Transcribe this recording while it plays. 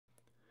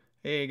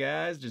Hey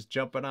guys, just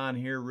jumping on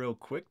here real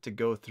quick to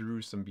go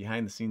through some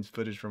behind the scenes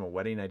footage from a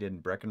wedding I did in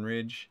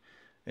Breckenridge.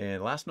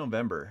 And last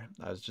November,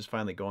 I was just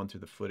finally going through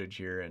the footage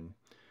here, and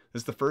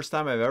this is the first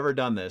time I've ever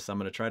done this. I'm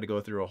going to try to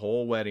go through a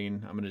whole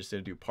wedding. I'm going to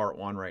just do part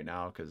one right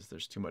now because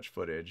there's too much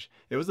footage.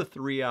 It was a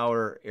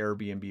 3-hour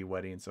Airbnb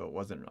wedding, so it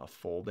wasn't a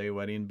full day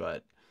wedding,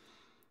 but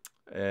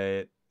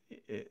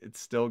it's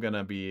still going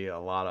to be a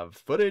lot of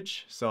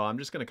footage. So I'm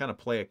just going to kind of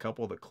play a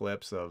couple of the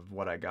clips of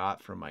what I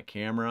got from my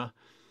camera,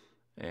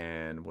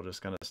 and we'll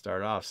just kind of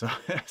start off.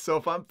 So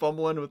if I'm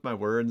fumbling with my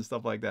words and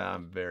stuff like that,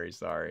 I'm very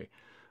sorry.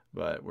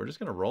 But we're just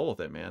gonna roll with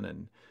it, man.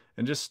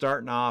 And just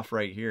starting off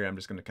right here, I'm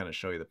just gonna kind of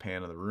show you the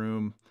pan of the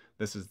room.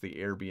 This is the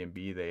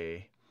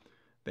Airbnb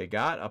they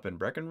got up in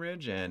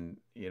Breckenridge, and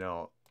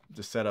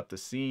to set up the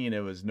scene,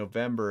 it was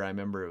November. I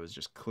remember it was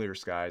just clear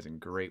skies and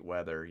great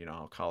weather. You know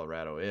how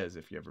Colorado is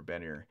if you've ever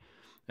been here.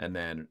 And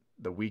then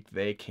the week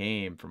they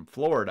came from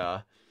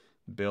Florida,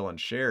 Bill and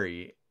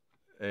Sherry,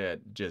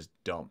 it just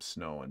dumped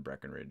snow in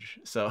Breckenridge.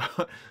 So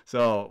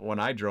when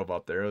I drove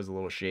up there, it was a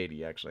little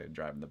shady actually,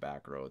 driving the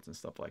back roads and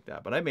stuff like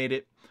that. But I made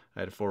it.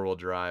 I had a 4-wheel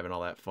drive and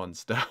all that fun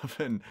stuff,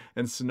 and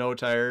snow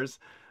tires.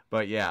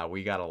 But yeah,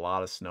 we got a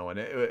lot of snow, and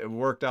it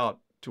worked out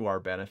to our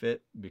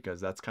benefit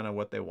because that's kind of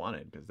what they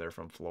wanted, because they're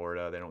from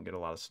Florida. They don't get a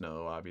lot of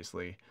snow,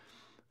 obviously.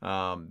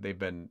 They've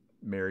been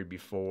married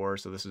before,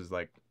 so this is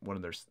like one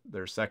of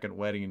their second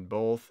wedding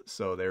both.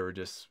 So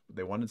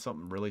they wanted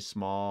something really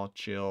small,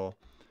 chill.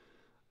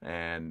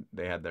 And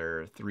they had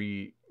their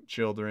 3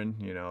 children,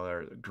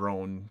 their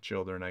grown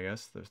children, I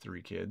guess, their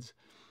 3 kids,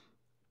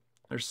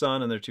 their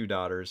son and their 2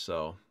 daughters.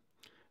 So,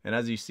 and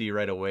as you see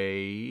right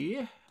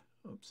away,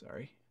 oops,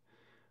 sorry,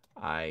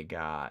 I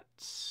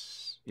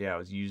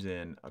was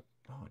using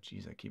oh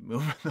geez, I keep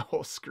moving the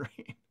whole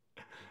screen.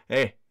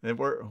 Hey,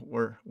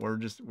 we're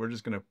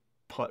just gonna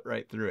putt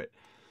right through it.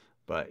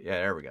 But yeah,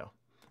 there we go.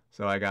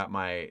 So I got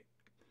my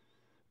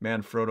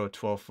Manfrotto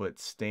 12-foot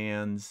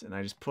stands, and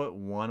I just put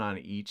one on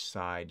each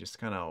side, just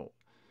kind of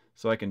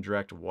so I can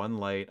direct one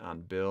light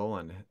on Bill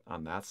and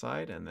on that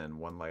side, and then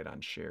one light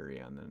on Sherry,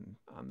 and then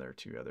on their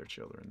 2 other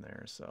children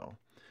there. So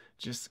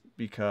just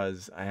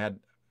because I had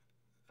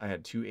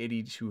 2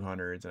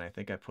 8200s, and I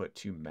think I put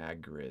 2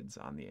 MagGrids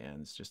on the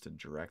ends just to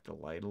direct the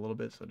light a little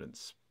bit so it didn't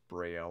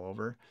spray all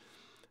over.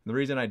 And the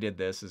reason I did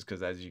this is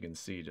because, as you can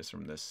see just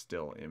from this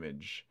still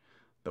image,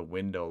 the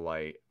window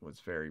light was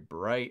very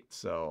bright.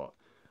 So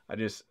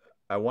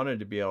I wanted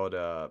to be able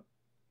to,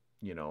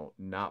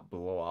 not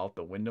blow out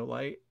the window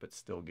light, but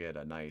still get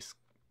a nice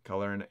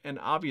color. And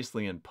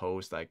obviously in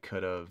post, I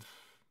could have,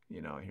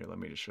 here, let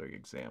me just show you an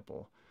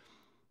example.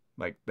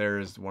 Like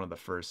there's one of the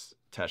first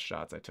test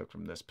shots I took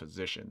from this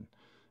position.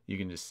 You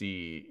can just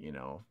see,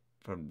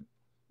 from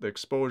the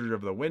exposure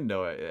of the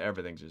window,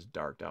 everything's just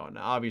darked out. And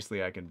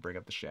obviously I can bring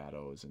up the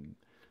shadows and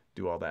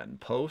do all that in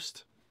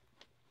post,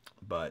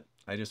 but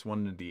I just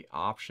wanted the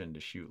option to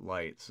shoot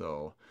light.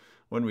 So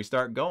when we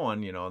start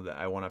going,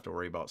 I won't have to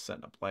worry about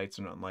setting up lights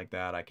or nothing like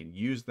that. I can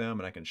use them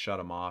and I can shut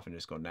them off and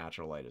just go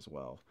natural light as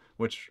well,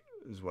 which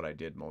is what I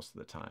did most of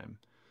the time.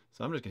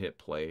 So I'm just gonna hit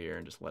play here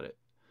and just let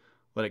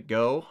it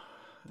go,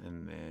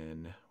 and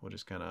then we'll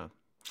just kind of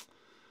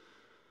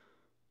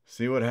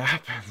see what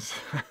happens.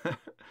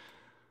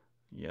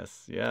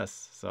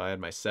 Yes. So I had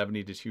my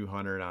 70 to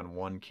 200 on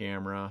one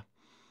camera,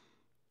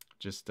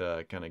 just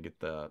to kind of get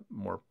the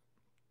more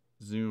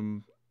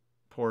zoom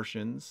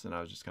portions, and I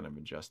was just kind of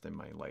adjusting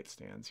my light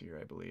stands here,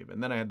 I believe.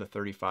 And then I had the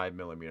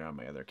 35mm on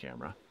my other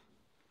camera,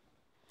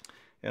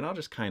 and I'll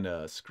just kind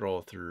of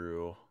scroll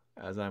through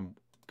as I'm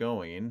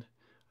going.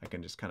 I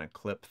can just kind of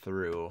clip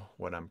through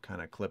what I'm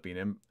kind of clipping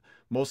in.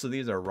 Most of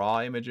these are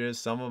raw images.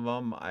 Some of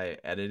them I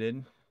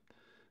edited.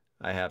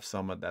 I have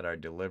some that are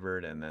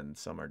delivered, and then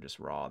some are just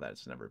raw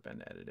that's never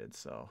been edited.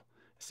 So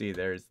see,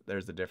 there's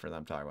the difference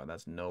I'm talking about.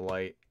 That's no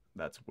light,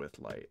 that's with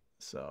light.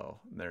 So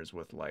there's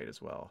with light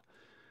as well.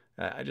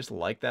 I just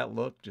like that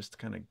look, just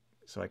kind of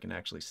so I can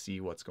actually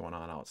see what's going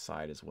on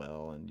outside as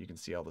well, and you can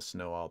see all the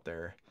snow out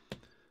there.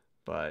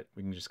 But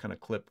we can just kind of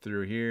clip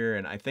through here,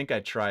 and I think I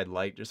tried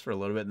light just for a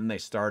little bit, and then they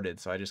started,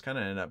 so I just kind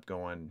of ended up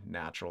going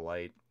natural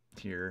light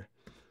here.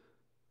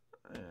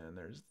 And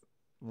there's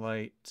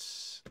light.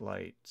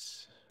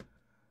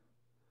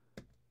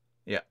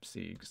 Yep,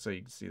 see, so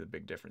you can see the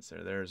big difference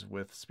there. There's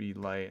with speed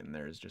light, and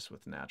there's just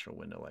with natural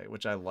window light,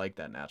 which I like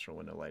that natural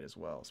window light as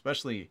well,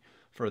 especially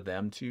for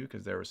them too,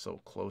 because they were so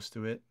close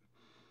to it.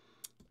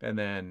 And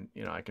then,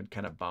 I could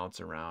kind of bounce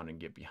around and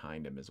get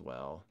behind him as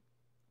well.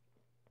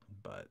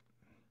 But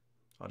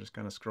I'll just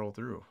kind of scroll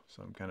through.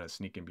 So I'm kind of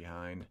sneaking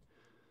behind.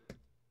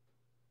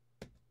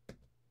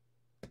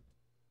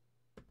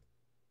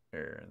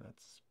 There,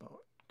 that's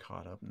about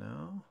caught up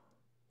now.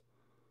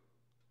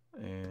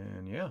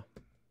 And yeah.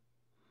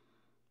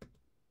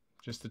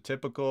 Just the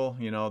typical,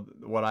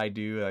 what I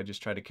do, I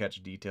just try to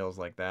catch details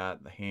like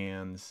that, the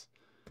hands,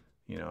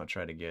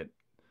 try to get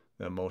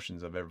the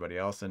emotions of everybody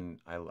else. And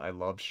I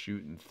love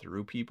shooting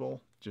through people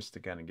just to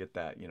kind of get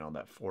that,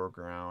 that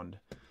foreground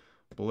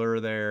blur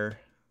there.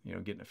 you know,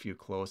 getting a few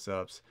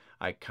close-ups.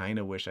 I kind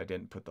of wish I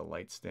didn't put the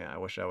light stand. I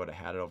wish I would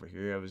have had it over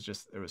here.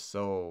 It was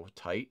so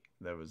tight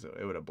that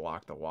it would have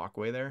blocked the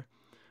walkway there.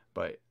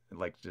 But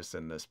like just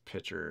in this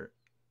picture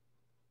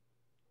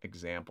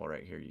example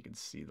right here, you can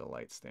see the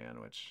light stand,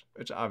 which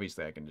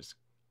obviously I can just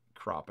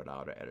crop it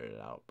out or edit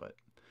it out, but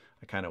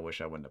I kind of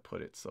wish I wouldn't have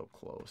put it so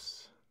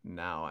close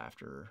now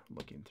after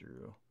looking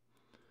through.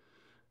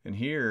 And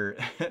here,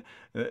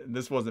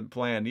 this wasn't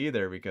planned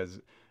either,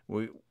 because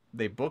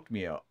they booked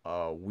me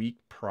a week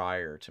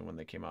prior to when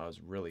they came out. It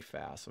was really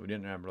fast, so we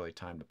didn't have really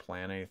time to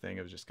plan anything.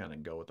 It was just kind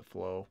of go with the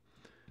flow.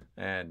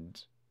 And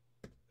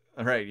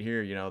right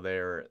here, you know,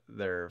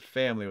 their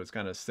family was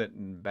kind of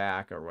sitting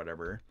back or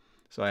whatever,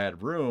 so I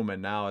had room,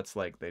 and now it's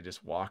like they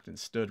just walked and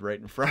stood right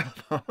in front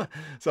of them.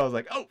 So I was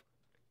like, oh,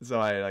 so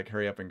I like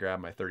hurry up and grab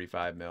my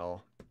 35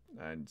 mil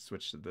and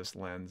switch to this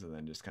lens, and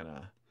then just kind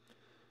of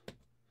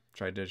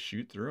tried to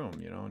shoot through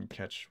them, you know, and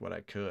catch what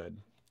I could.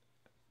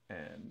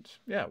 And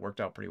yeah, it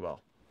worked out pretty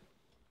well.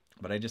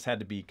 But I just had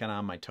to be kind of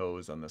on my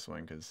toes on this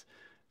one, because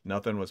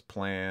nothing was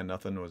planned,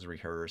 nothing was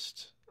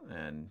rehearsed.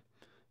 And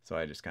so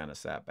I just kind of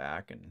sat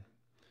back and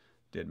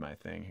did my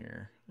thing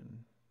here. And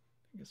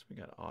I guess we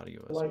got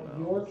audio as like well.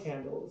 Your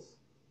candles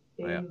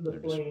in yeah, the they're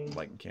flames just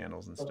lighting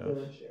candles and of stuff.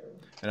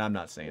 And I'm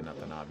not saying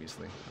nothing,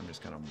 obviously. I'm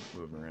just kind of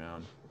moving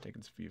around,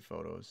 taking a few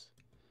photos.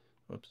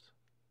 Whoops.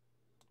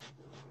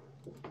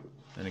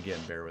 And again,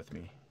 bear with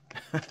me.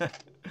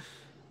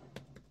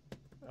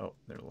 Oh,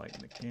 they're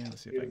lighting the candle.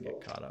 Let's see if I can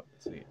get caught up.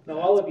 See, now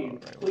all of you,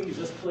 please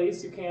just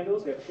place your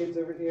candles. We have kids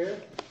over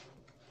here.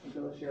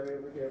 Sherry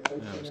over here.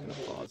 I'm just going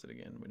to pause it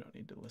again. We don't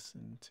need to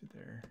listen to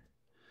their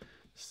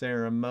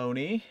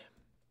ceremony.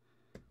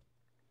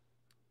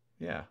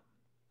 Yeah.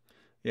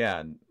 Yeah,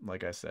 and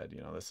like I said,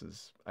 you know,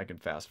 I can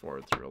fast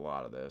forward through a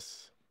lot of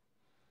this.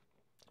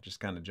 Just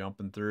kind of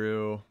jumping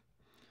through,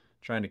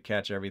 trying to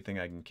catch everything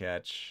I can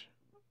catch.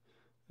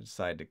 I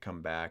decided to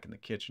come back in the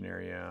kitchen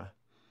area.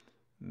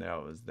 And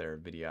that was their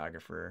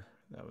videographer.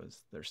 That was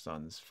their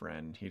son's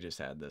friend. He just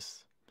had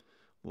this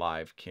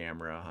live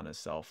camera on his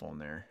cell phone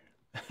there,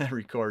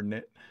 recording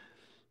it.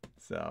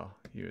 So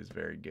he was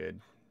very good.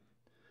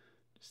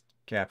 Just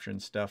capturing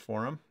stuff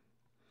for him.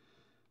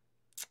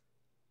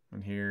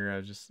 And here I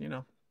was just, you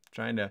know,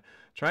 trying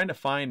to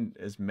find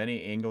as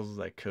many angles as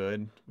I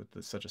could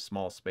with such a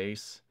small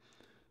space,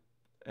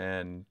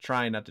 and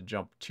trying not to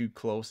jump too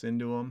close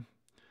into them.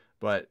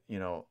 But, you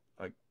know,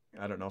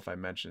 I don't know if I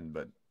mentioned,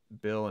 but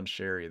Bill and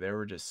Sherry, they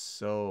were just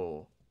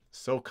so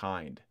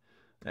kind,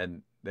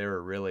 and they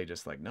were really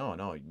just like, no,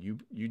 you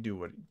do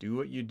what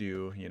you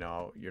do. You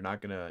know, you're not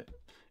gonna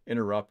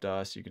interrupt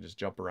us. You can just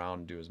jump around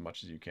and do as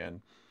much as you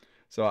can.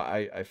 So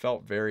I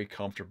felt very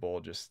comfortable,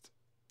 just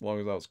as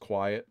long as I was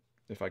quiet.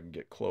 If I could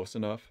get close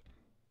enough,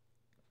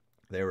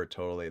 they were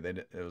totally.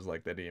 It was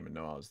like they didn't even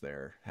know I was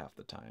there half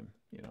the time.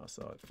 You know,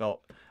 so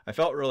I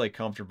felt really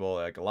comfortable.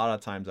 Like a lot of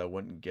times I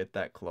wouldn't get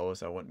that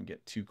close. I wouldn't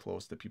get too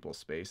close to people's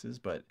spaces,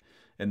 but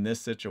in this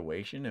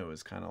situation, it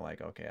was kind of like,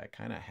 okay, I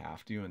kind of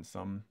have to in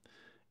some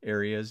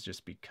areas,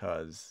 just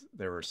because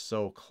they were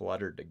so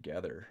cluttered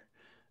together.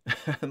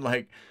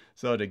 Like,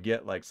 so to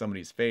get like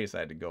somebody's face, I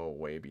had to go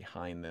way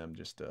behind them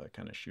just to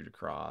kind of shoot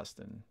across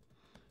and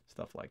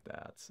stuff like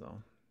that.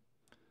 So,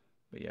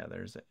 but yeah,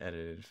 there's an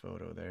edited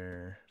photo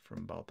there from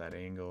about that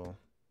angle.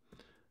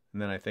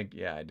 And then I think,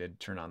 yeah, I did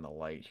turn on the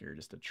light here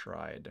just to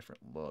try a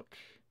different look,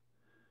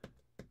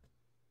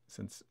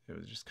 since it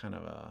was just kind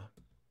of a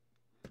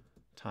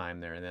time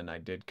there. And then I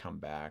did come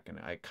back, and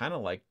I kind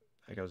of like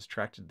I was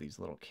attracted to these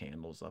little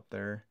candles up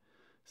there.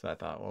 So I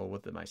thought, well,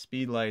 with my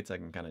speed lights, I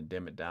can kind of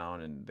dim it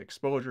down and the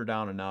exposure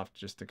down enough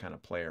just to kind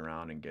of play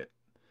around and get,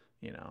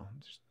 you know,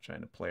 just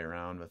trying to play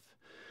around with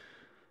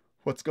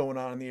what's going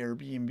on in the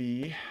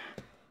Airbnb.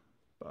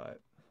 But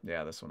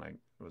yeah, this one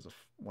was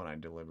one I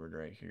delivered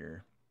right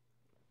here,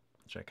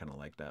 which I kind of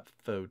like that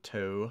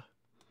photo.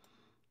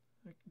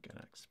 I can kind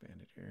of expand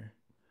it here.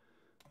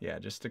 Yeah,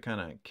 just to kind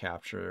of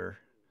capture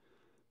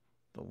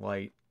the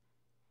light,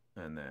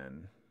 and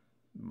then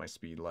my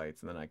speed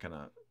lights, and then I kind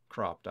of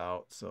cropped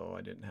out so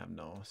I didn't have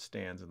no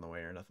stands in the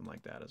way or nothing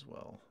like that as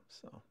well.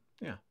 So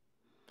yeah,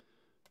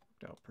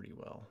 worked out pretty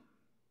well.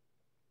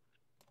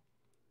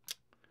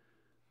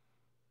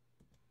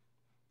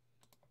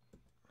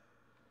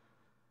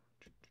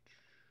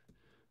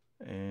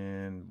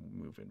 And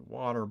moving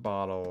water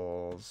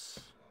bottles.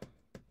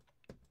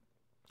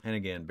 And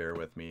again, bear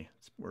with me.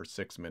 We're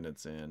 6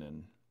 minutes in,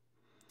 and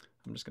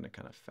I'm just going to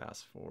kind of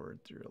fast forward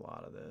through a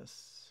lot of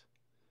this.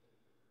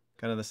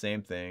 Kind of the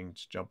same thing,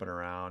 just jumping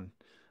around.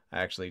 I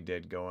actually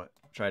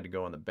tried to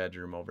go in the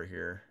bedroom over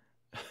here.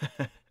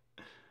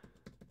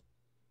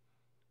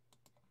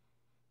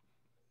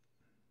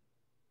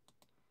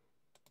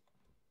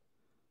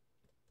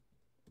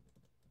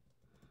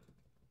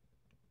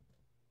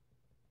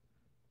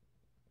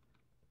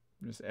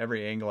 Just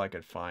every angle I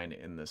could find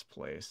in this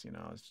place, you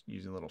know, I was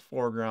using a little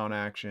foreground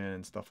action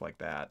and stuff like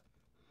that.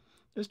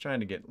 Just trying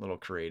to get a little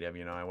creative,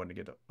 you know. I wanted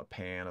to get a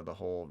pan of the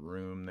whole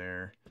room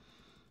there.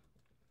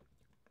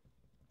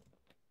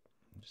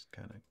 Just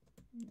kind of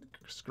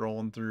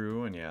scrolling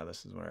through, and yeah,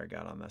 this is where I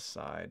got on this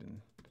side,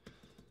 and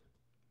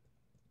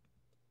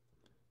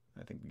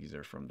I think these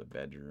are from the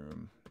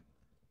bedroom.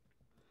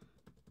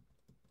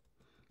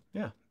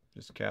 Yeah,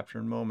 just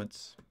capturing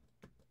moments.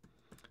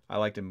 I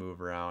like to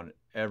move around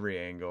every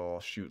angle,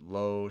 shoot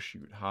low,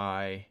 shoot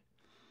high,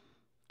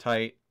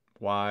 tight,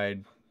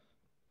 wide,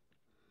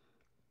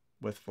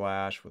 with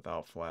flash,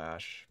 without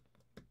flash.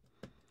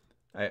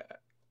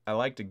 I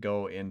like to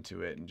go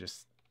into it and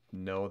just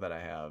know that I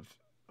have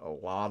a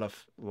lot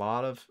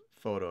of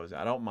photos.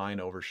 I don't mind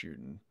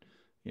overshooting.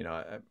 You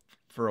know,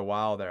 for a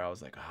while there, I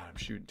was like, oh, I'm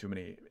shooting too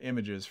many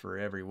images for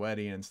every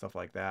wedding and stuff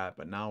like that.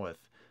 But now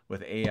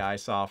with AI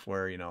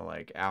software, you know,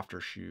 like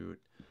Aftershoot,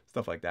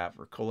 stuff like that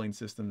for culling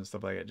systems and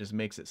stuff like that, it just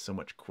makes it so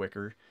much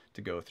quicker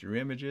to go through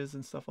images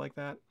and stuff like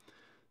that.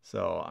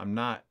 So I'm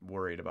not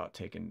worried about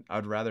taking,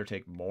 I'd rather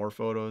take more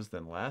photos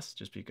than less,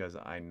 just because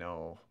I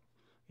know,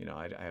 you know,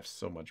 I have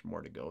so much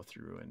more to go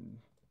through and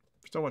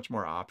so much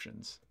more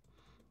options.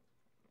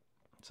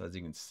 So as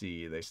you can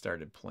see, they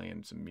started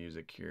playing some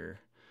music here.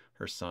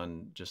 Her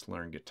son just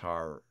learned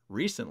guitar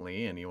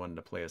recently and he wanted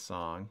to play a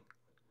song.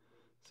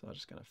 So I'm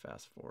just gonna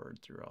fast forward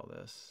through all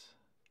this.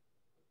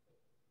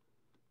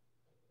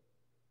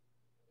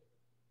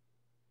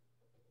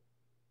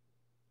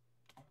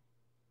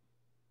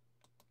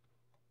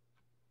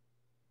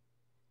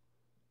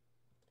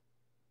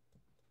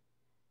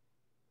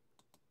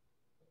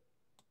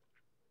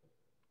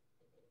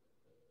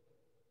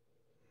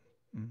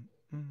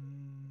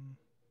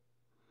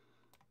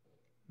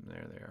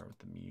 There they are with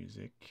the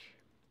music.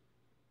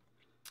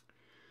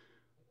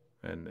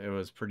 And it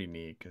was pretty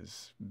neat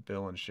because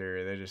Bill and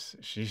Sherry,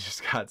 she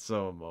just got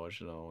so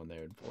emotional when they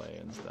would play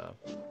and stuff.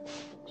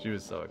 She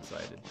was so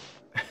excited.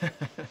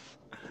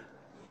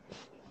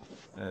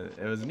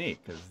 It was neat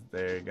because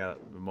they got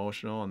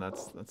emotional, and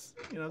that's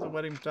you know, as a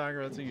wedding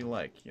photographer, that's what you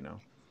like, you know.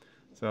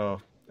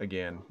 So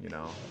again, you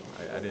know,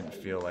 I didn't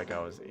feel like I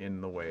was in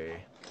the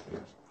way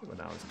when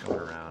I was coming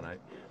around.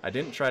 I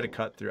didn't try to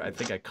cut through. I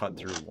think I cut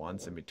through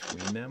once in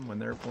between them when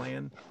they were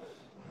playing,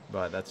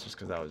 but that's just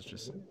because I was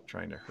just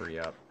trying to hurry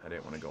up. I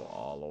didn't want to go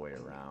all the way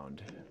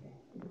around,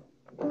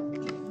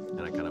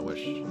 and I kind of wish,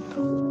 you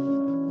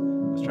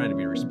know, I was trying to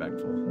be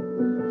respectful,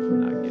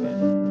 not get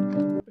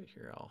in. But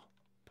here, I'll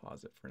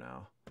pause it for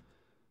now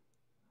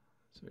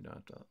so we don't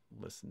have to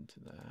listen to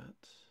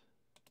that.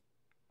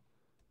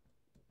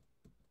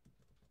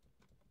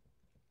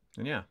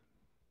 And yeah,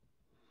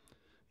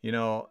 you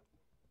know,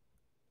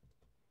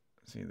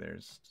 see,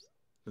 this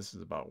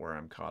is about where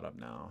I'm caught up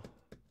now.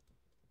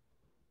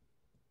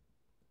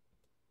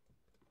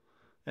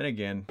 And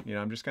again, you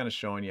know, I'm just kind of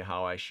showing you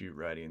how I shoot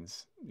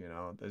weddings. You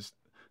know, there's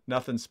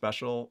nothing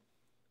special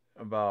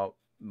about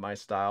my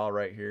style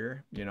right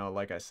here. You know,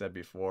 like I said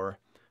before,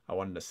 I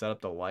wanted to set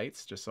up the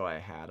lights just so I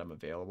had them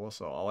available.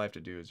 So all I have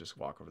to do is just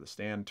walk over the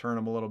stand, turn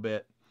them a little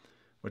bit,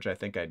 which I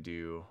think I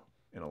do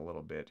in a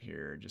little bit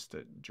here, just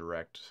to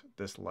direct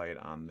this light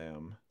on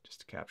them,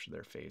 just to capture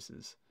their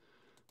faces.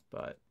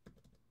 But,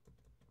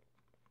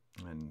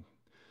 and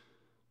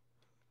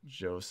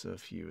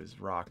Joseph, he was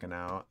rocking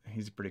out.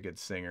 He's a pretty good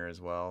singer as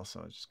well,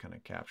 so I was just kind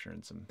of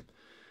capturing some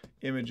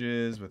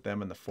images with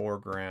them in the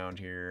foreground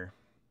here.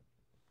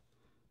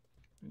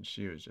 And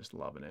she was just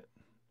loving it.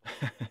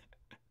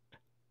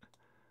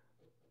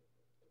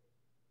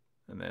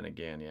 And then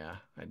again, yeah,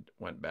 I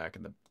went back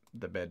in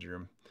the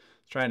bedroom,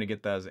 trying to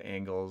get those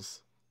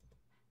angles.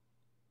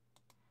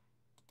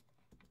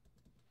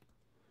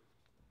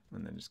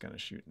 And then just kind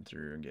of shooting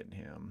through and getting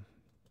him.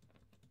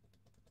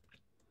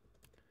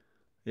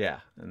 Yeah,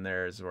 and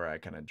there's where I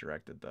kind of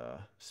directed the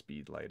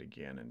speed light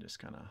again, and just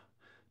kind of,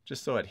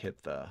 just so it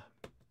hit the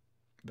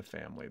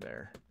family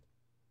there.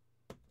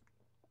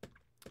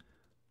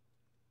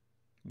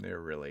 And they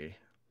were really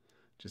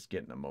just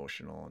getting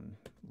emotional and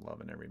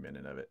loving every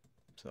minute of it.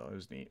 So it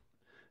was neat.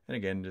 And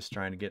again, just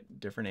trying to get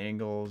different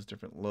angles,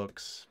 different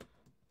looks.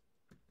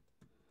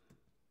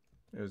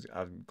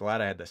 I'm glad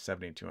I had the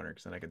 7200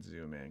 because then I could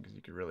zoom in, because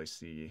you could really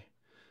see,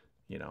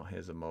 you know,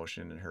 his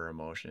emotion and her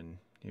emotion.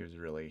 He was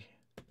really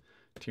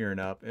tearing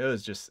up. It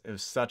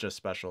was such a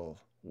special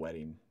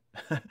wedding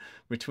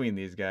between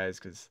these guys,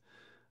 because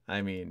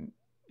I mean,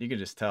 you could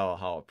just tell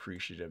how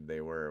appreciative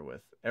they were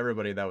with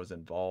everybody that was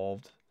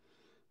involved,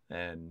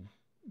 and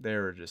they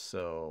were just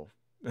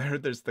they're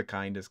just the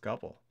kindest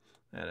couple.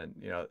 And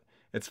you know,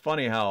 it's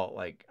funny how,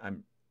 like,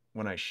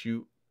 when I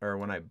shoot or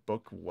when I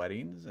book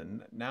weddings,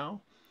 and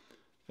now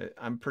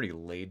I'm pretty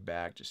laid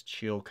back, just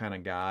chill kind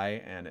of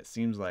guy, and it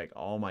seems like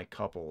all my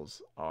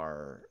couples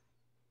are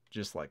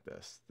just like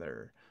this.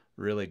 They're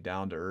really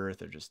down to earth.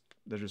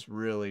 They're just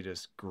really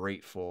just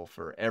grateful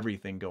for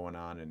everything going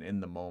on and in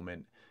the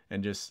moment,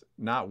 and just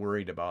not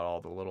worried about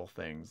all the little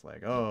things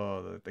like,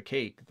 oh, the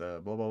cake,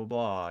 the blah, blah, blah,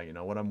 blah, you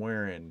know, what I'm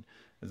wearing,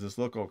 does this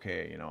look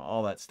okay, you know,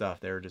 all that stuff.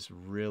 They're just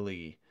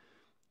really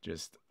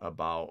just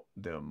about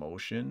the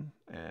emotion,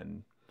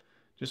 and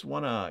just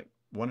wanted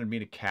me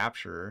to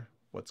capture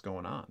what's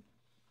going on.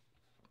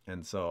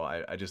 And so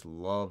I just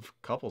love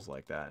couples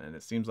like that, and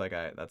it seems like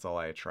that's all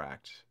I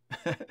attract,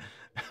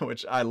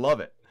 which I love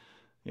it.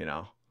 you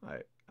know,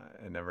 I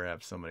never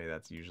have somebody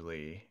that's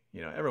usually,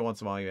 you know, every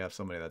once in a while you have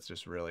somebody that's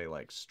just really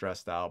like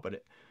stressed out,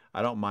 but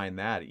I don't mind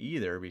that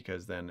either,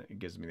 because then it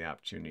gives me the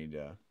opportunity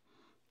to,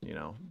 you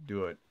know,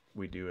 do what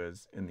we do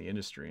as in the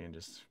industry and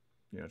just,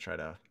 you know, try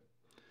to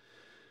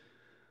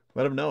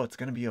let them know it's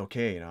going to be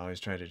okay. You know, I always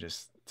try to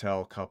just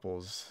tell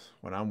couples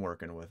when I'm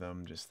working with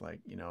them, just like,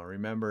 you know,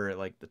 remember,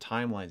 like, the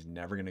timeline's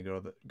never going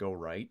to go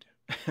right.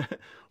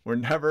 We're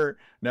never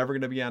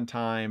going to be on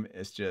time.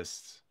 It's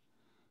just,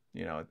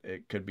 you know,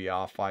 it could be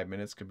off 5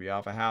 minutes, could be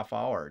off a half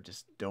hour.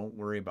 Just don't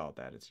worry about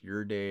that. It's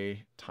your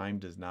day. Time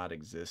does not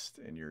exist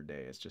in your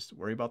day. It's just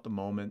worry about the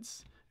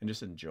moments and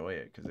just enjoy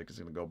it, because it's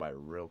going to go by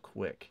real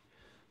quick.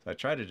 So I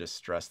try to just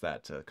stress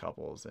that to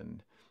couples,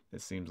 and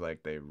it seems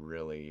like they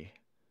really,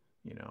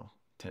 you know,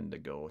 tend to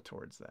go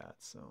towards that.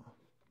 So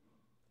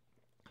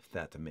if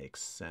that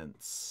makes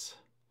sense.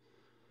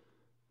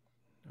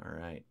 All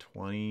right,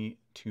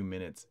 22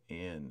 minutes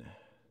in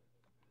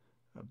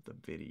of the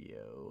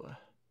video.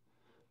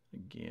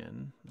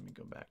 Again, let me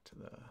go back to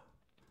the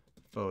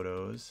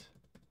photos.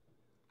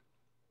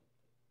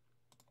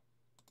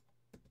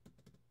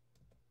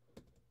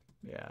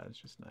 Yeah, it's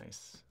just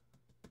nice.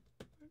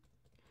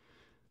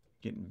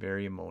 Getting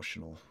very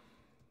emotional.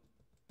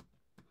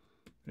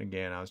 And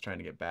again, I was trying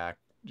to get back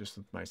just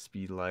with my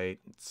speed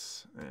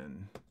lights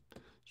and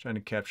trying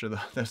to capture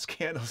those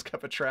candles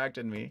kept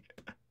attracting me.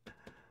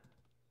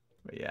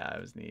 But yeah,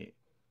 it was neat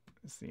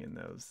seeing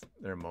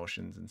their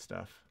emotions and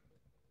stuff.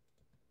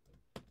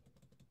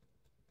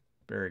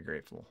 Very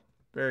grateful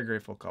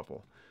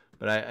couple.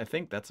 But I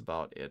think that's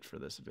about it for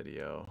this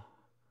video.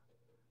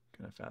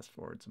 Kind of fast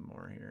forward some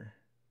more here.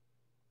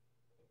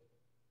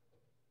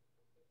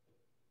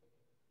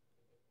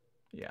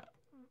 Yeah,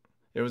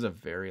 it was a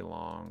very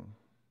long.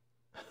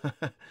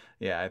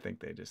 Yeah, I think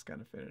they just kind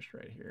of finished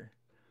right here.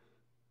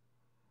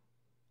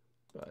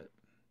 But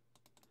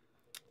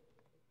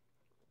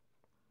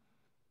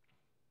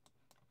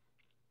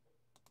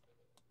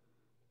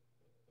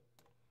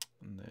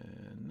and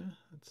then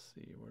let's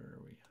see, where are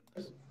we?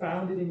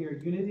 Founded in your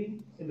unity,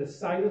 in the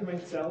sight of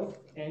myself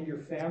and your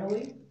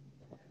family,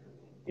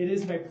 it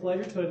is my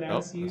pleasure to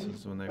announce you,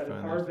 by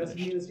the power vested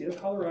in me in the state of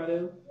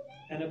Colorado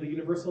and of the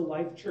Universal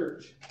Life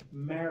Church,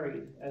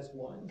 married as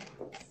one.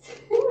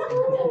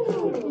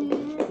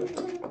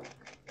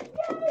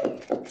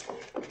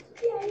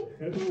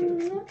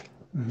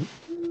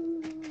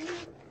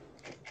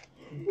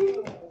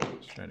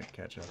 Just trying to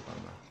catch up on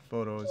the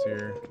photos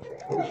here.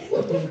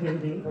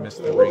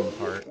 Missed the ring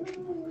part.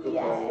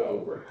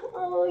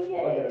 Oh,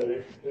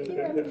 yay.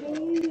 You're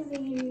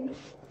amazing.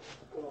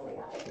 Oh my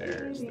God.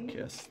 There's the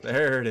kiss.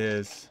 There it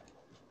is.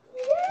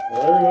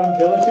 Everyone,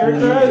 Bill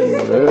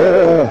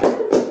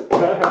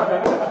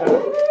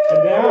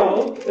And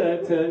now,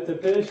 to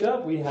finish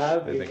up, we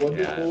have a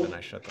wonderful and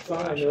I shut the song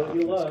I flash know off.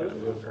 you Just love. kind of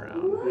moved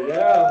around.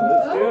 Yeah,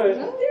 let's do it.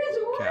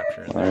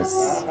 Capturing Nice.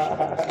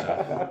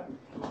 stuff.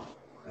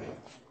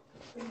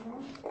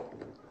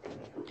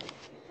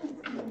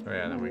 Oh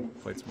yeah, then we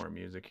played some more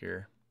music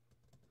here.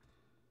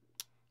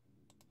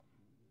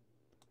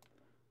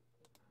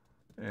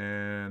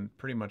 And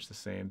pretty much the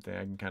same thing.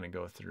 I can kind of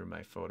go through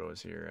my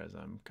photos here as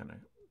I'm kind of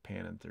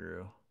panning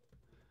through.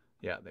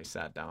 Yeah, they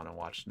sat down and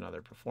watched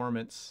another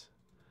performance.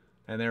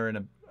 And they were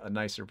in a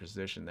nicer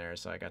position there,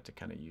 so I got to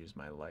kind of use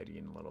my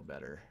lighting a little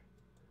better.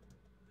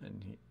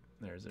 And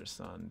there's their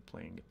son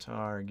playing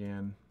guitar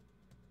again.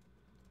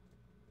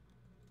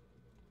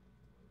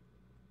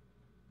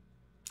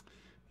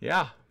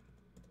 Yeah.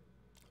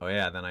 Oh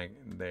yeah, then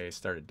they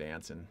started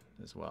dancing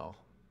as well.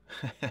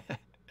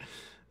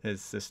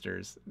 His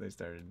sisters, they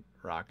started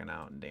rocking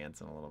out and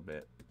dancing a little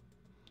bit.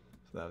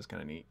 So that was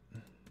kind of neat.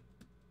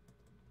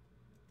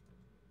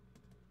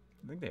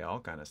 I think they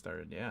all kind of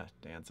started, yeah,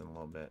 dancing a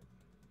little bit.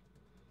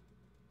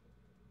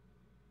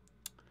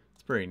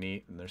 It's pretty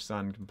neat. And their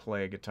son can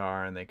play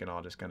guitar, and they can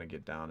all just kind of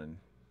get down and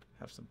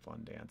have some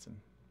fun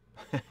dancing.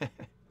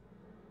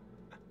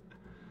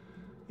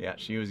 Yeah,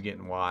 she was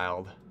getting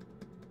wild.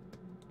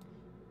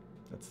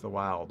 That's the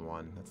wild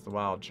one. That's the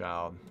wild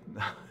child.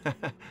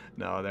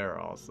 No, they're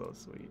all so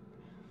sweet.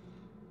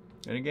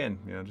 And again,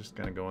 you know, just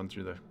kind of going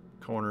through the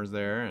corners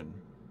there and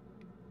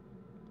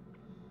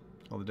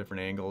all the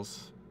different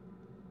angles.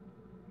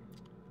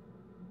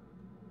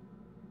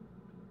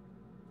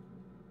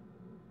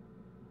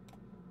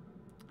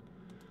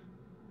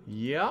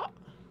 Yeah.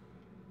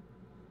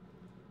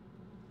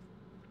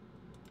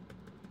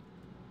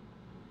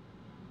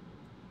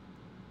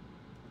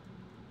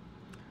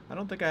 I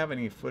don't think I have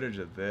any footage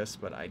of this,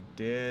 but I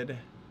did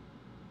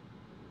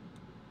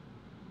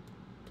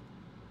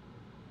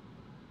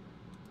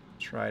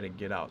try to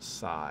get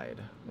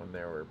outside when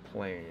they were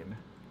playing.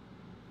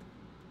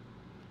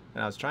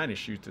 And I was trying to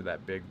shoot through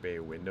that big bay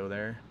window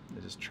there,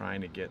 just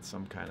trying to get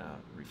some kind of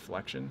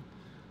reflection.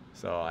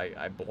 So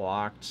I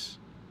blocked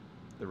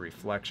the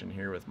reflection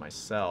here with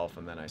myself,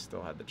 and then I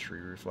still had the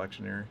tree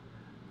reflection here.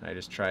 And I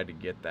just tried to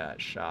get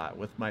that shot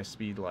with my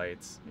speed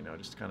lights, you know,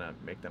 just kind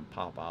of make them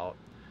pop out.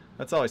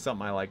 That's always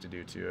something I like to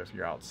do too if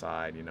you're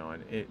outside, you know.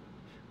 And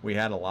we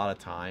had a lot of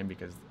time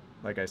because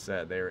like I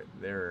said,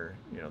 they're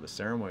you know, the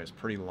ceremony was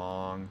pretty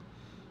long,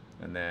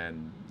 and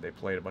then they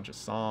played a bunch of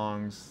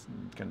songs,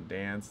 and kind of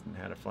danced and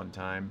had a fun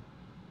time.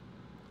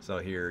 So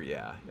here,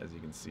 yeah, as you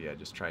can see, I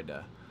just tried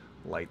to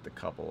light the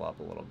couple up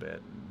a little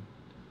bit and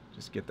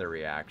just get their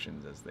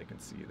reactions as they can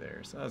see there.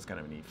 So that was kind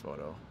of a neat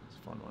photo. It's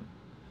a fun one.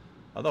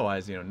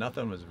 Otherwise, you know,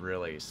 nothing was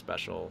really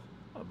special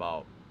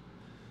about,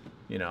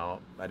 you know,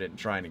 I didn't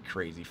try any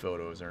crazy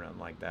photos or nothing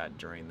like that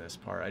during this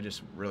part. I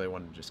just really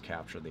wanted to just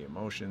capture the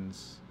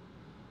emotions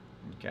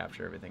and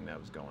capture everything that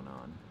was going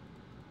on.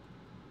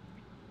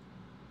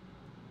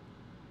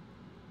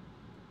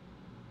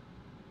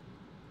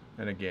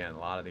 And again,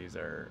 most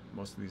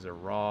of these are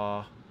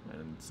raw,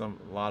 and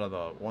a lot of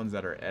the ones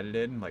that are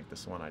edited, like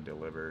this one I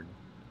delivered.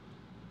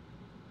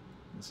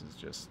 This is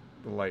just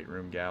the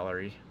Lightroom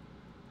gallery.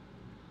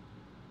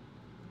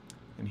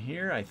 And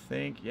here I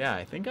think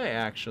I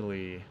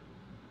actually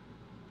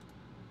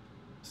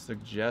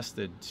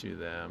suggested to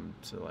them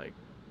to like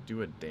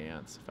do a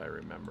dance, if I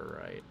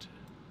remember right,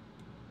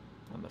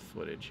 on the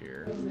footage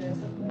here.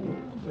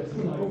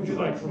 What would you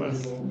like from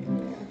us?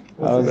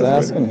 I was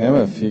asking him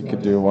if he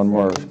could do one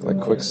more like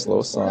quick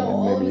slow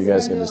song, and maybe you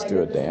guys can just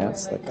do a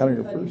dance, like kind of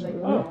your first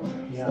in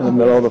the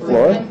middle of the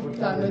floor.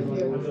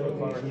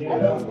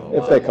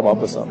 If they come up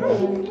with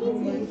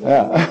something.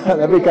 Yeah,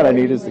 that'd be kind of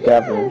neat as the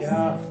capture.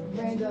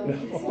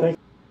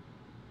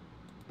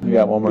 You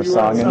got one more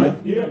song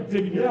in you?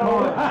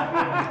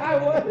 I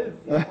was.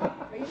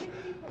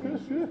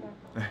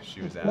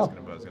 She was asking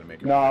if I was going to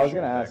make her. No, I was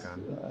going to ask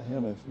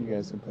him if you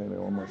guys can play like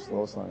one more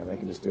slow song and they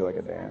can just do like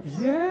a dance.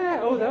 Yeah,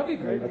 oh, that'd be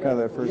great. Kind of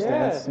their first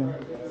dance.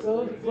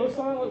 So, slow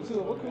song to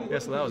what can we Yeah,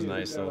 so that was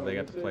nice. So they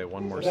got to play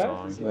one more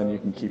song. So then you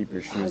can keep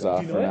your shoes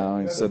off for now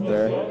and sit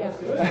there.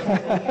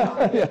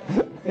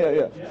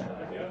 Yeah.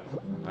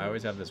 I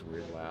always have this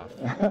weird laugh.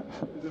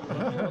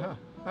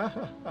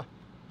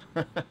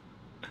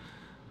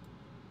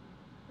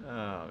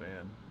 Oh,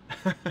 man.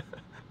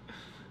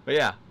 But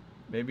yeah,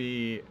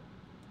 maybe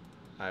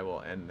I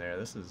will end there.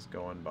 This is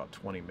going about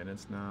 20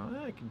 minutes now.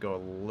 I could go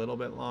a little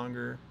bit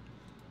longer.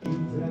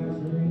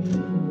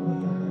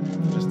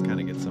 Just to kind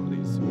of get some of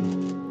these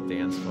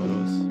dance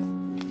photos.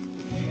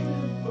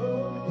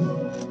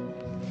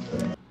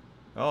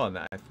 Oh, and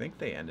I think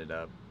they ended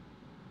up...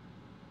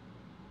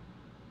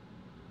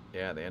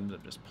 Yeah, they ended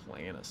up just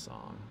playing a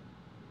song.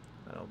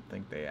 I don't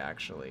think they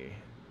actually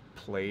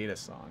played a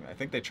song. I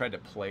think they tried to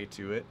play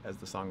to it as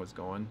the song was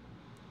going.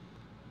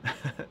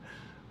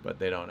 But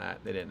they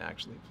didn't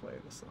actually play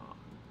the song.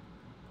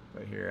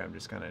 But here I'm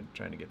just kind of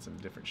trying to get some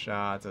different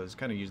shots. I was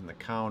kind of using the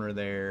counter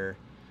there.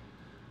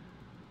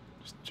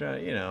 Just trying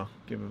to, you know,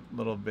 give a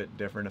little bit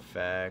different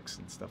effects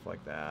and stuff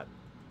like that.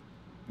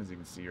 As you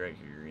can see right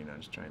here, you know,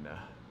 just trying to,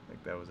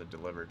 like that was a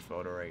delivered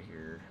photo right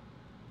here.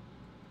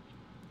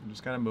 I'm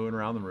just kind of moving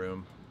around the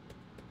room,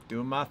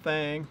 doing my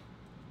thing,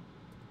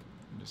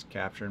 just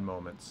capturing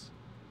moments.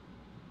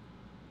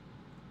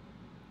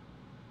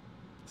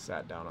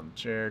 Sat down on the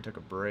chair, took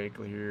a break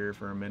here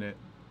for a minute.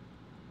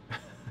 I'm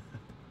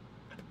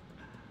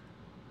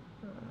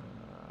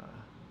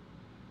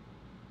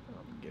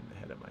getting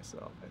ahead of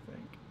myself, I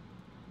think.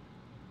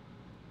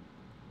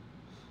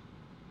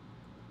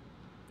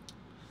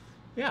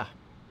 Yeah.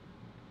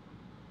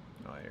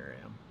 Oh, here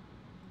I am.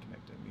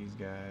 Connecting these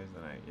guys.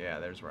 Then yeah,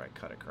 there's where I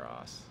cut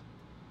across.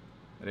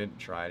 I didn't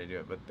try to do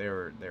it, but they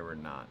were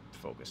not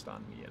focused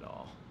on me at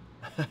all.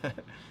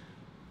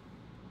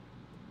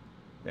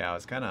 Yeah, I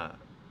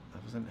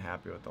wasn't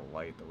happy with the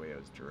light, the way it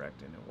was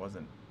directing. It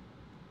wasn't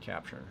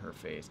capturing her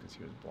face because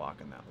he was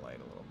blocking that light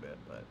a little bit.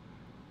 But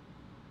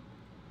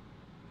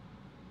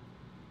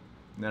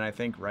and then I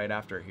think right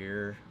after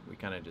here, we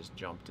kind of just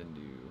jumped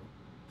into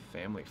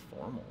family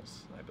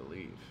formals, I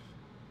believe.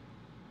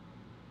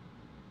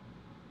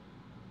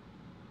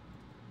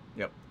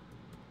 Yep.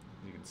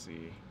 You can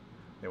see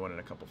they wanted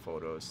a couple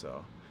photos,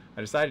 so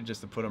I decided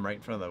just to put them right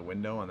in front of the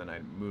window, and then I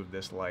moved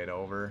this light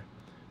over.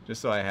 Just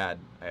so I had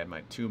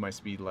two of my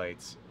speed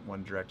lights,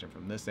 one directing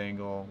from this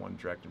angle, one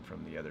directing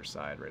from the other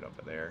side right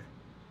over there.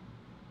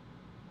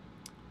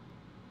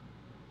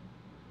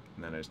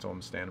 And then I just told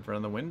him to stand in front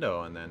of the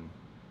window, and then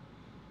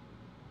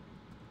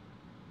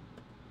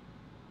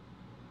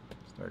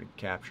started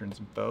capturing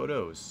some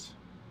photos.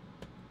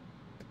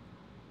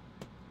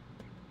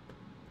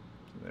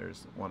 So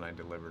there's one I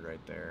delivered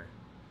right there.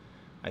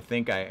 I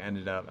think I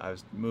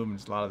was moving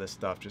a lot of this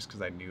stuff just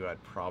because I knew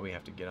I'd probably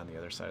have to get on the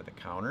other side of the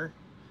counter.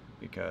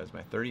 Because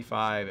my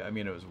 35, I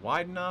mean, it was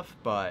wide enough,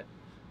 but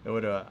it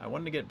would I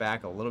wanted to get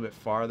back a little bit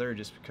farther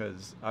just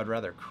because I'd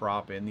rather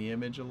crop in the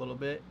image a little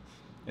bit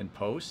in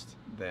post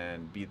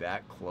than be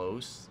that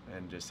close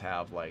and just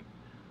have, like,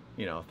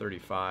 you know,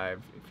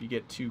 35. If you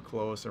get too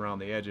close around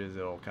the edges,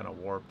 it'll kind of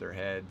warp their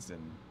heads,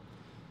 and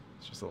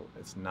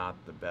it's not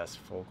the best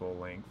focal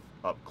length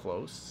up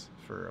close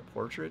for a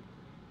portrait.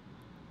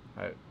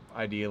 I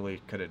ideally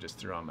could have just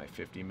threw on my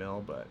 50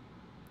 mil, but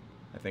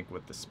I think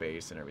with the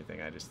space and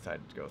everything, I just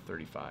decided to go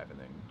 35 and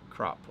then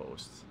crop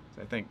posts.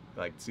 So I think,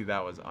 like, see,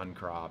 that was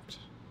uncropped.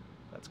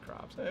 That's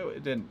cropped. So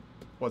it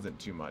wasn't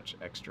too much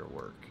extra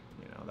work,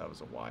 you know. Oh, that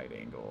was a wide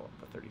angle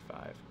of a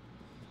 35.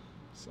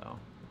 So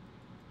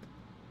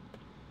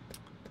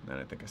then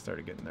I think I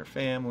started getting their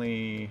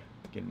family,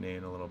 getting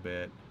in a little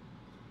bit.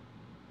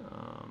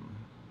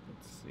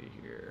 Let's see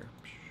here.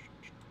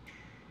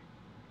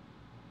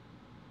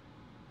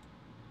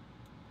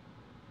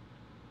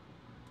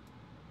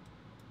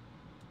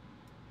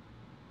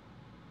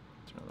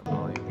 Turn the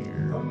volume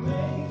here.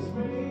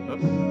 Oh,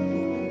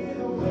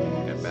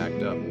 got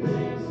backed up.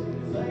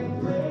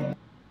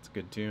 It's a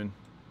good tune.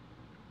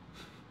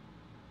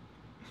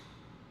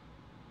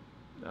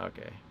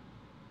 Okay.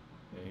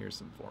 Yeah, here's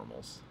some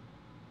formals.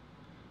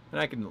 And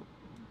I can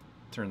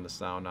turn the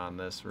sound on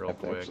this real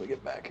quick. Actually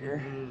get back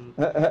here.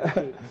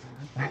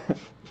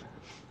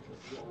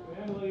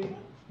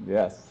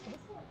 Yes.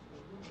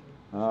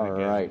 All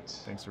right.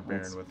 Thanks for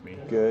bearing with me.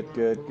 Good,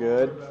 good,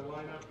 good.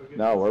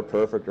 No, we're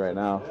perfect right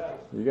now.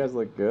 You guys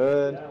look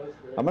good.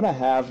 I'm gonna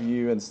have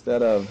you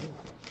instead of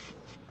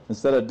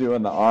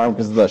doing the arm,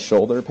 because the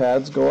shoulder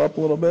pads go up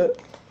a little bit,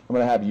 I'm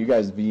gonna have you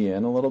guys V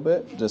in a little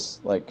bit,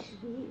 just like,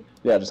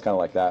 yeah, just kind of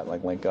like that,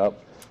 like link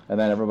up, and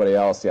then everybody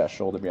else, yeah,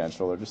 shoulder behind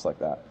shoulder, just like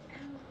that.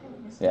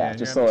 Yeah,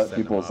 just so that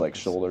people's like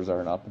shoulders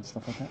aren't up and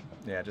stuff like that.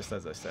 Yeah, just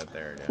as I said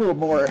there. Yeah. A little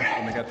more.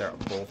 And they got their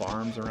both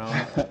arms around,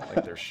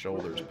 like their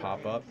shoulders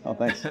pop up. Oh,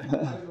 thanks. So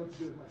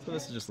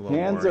this is just a little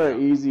hands more. Are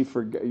easy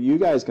for you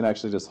guys. Can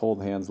actually just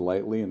hold hands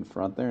lightly in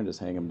front there and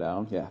just hang them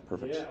down. Yeah,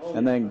 perfect.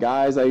 And then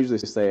guys, I usually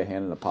say a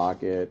hand in the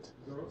pocket,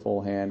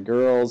 full hand.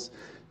 Girls,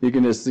 you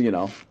can just, you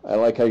know, I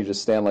like how you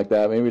just stand like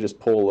that. Maybe just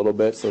pull a little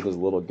bit so there's a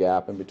little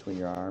gap in between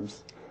your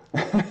arms.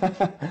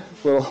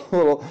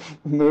 little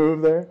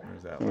move there.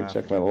 That Let me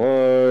check my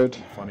load.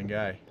 Funny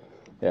guy.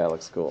 Yeah, it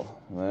looks cool.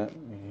 Let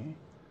me.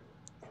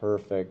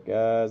 Perfect,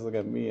 guys. Look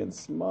at me in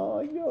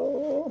small,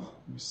 yo.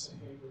 Let me see.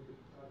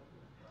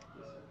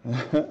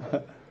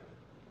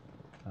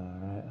 All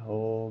right,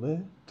 hold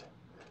it.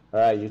 All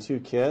right, you two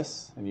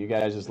kiss, and you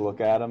guys just look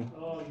at them.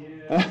 Oh,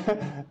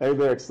 yeah. Maybe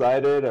they're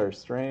excited or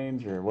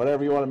strange or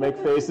whatever you want to make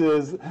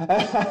faces.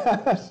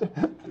 Yeah.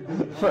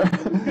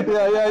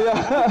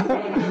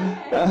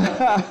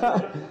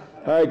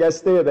 All right, guys,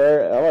 stay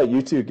there. I'll let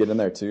you two get in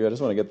there, too. I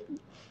just want to get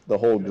the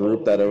whole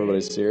group that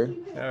everybody's here.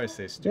 I always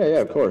say stupid of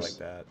stuff course.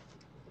 like that.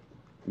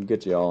 We'll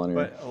get you all in here.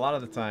 But a lot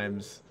of the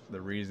times,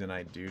 the reason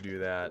I do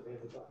that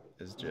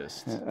is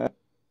just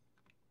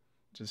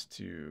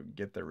to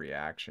get the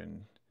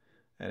reaction.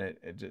 And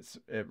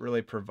it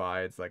really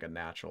provides like a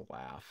natural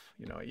laugh,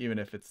 you know, even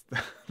if it's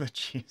the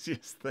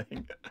cheesiest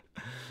thing.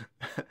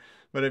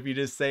 But if you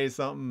just say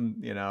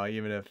something, you know,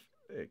 even if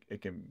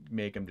it can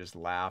make them just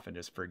laugh and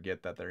just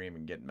forget that they're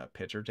even getting a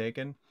picture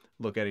taken,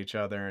 look at each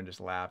other and just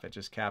laugh. It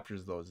just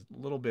captures those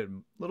little bit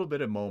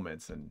of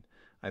moments. And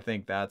I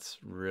think that's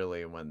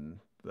really when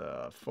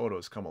the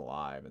photos come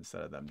alive,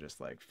 instead of them just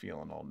like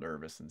feeling all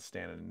nervous and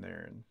standing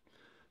there and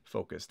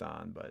focused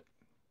on.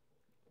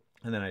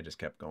 And then I just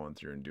kept going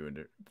through and doing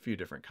a few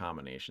different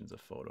combinations of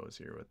photos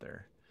here with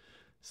their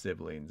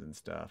siblings and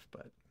stuff.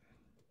 But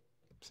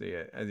see,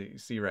 as you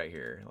see right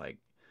here, like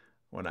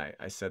when I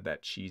said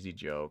that cheesy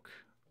joke,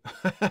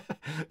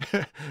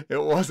 it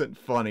wasn't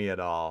funny at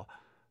all.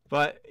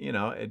 But, you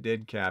know, it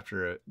did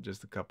capture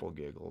just a couple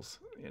giggles,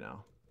 you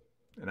know.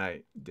 And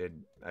I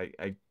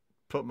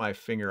put my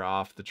finger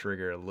off the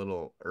trigger a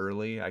little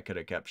early. I could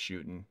have kept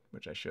shooting,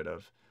 which I should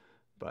have.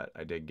 But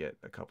I did get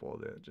a couple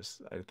of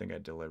I think I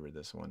delivered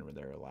this one where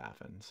they were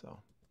laughing, so.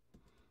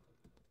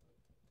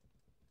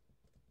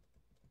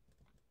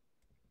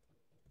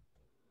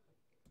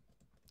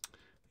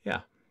 Yeah.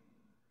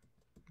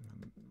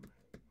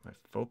 My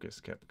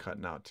focus kept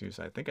cutting out too,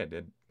 so I think I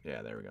did,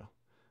 yeah, there we go.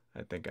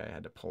 I think I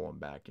had to pull them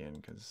back in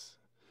because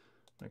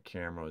my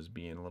camera was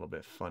being a little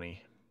bit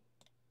funny.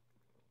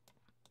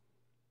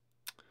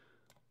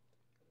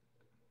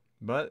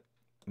 But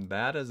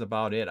that is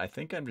about it. I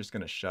think I'm just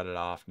going to shut it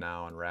off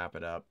now and wrap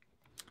it up.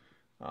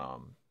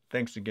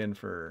 Thanks again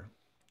for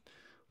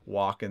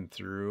walking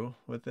through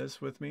with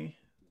this with me.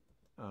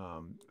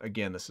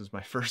 Again, this is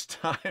my first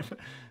time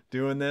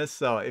doing this.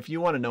 So if you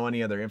want to know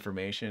any other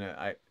information,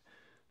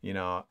 you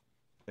know,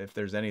 if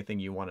there's anything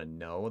you want to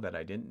know that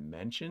I didn't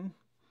mention,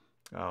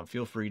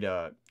 feel free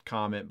to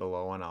comment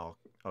below and I'll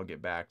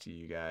get back to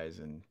you guys.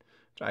 And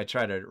I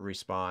try to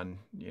respond,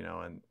 you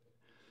know,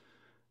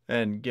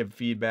 and give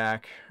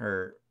feedback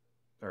or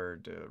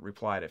to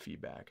reply to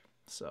feedback.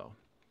 So,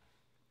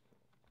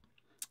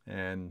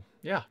 and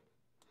yeah,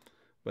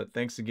 but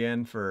thanks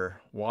again for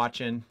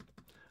watching.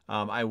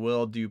 I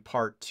will do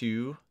part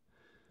 2,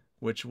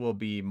 which will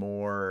be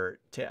more,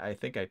 I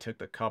think I took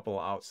the couple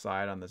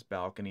outside on this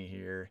balcony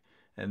here.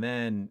 And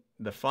then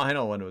the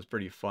final one was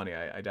pretty funny.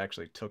 I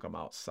actually took them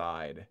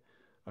outside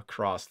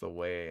across the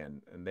way,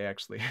 and they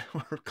actually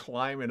were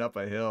climbing up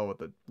a hill with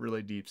the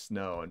really deep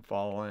snow and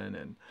falling,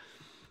 and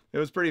it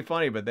was pretty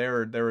funny. But they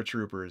were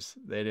troopers.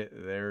 They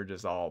were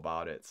just all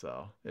about it,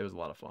 so it was a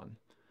lot of fun.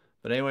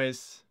 But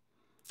anyways,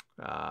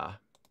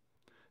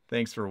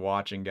 thanks for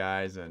watching,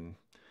 guys, and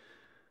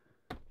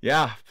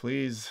yeah,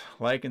 please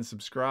like and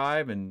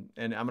subscribe, and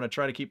I'm gonna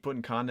try to keep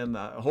putting content.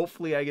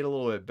 Hopefully I get a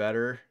little bit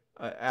better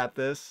at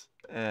this,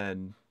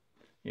 and,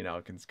 you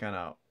know, can kind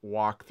of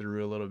walk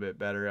through a little bit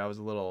better. I'm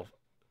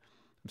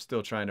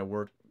still trying to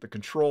work the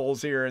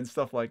controls here and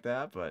stuff like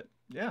that, but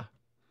yeah.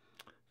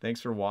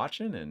 Thanks for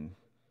watching, and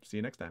see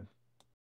you next time.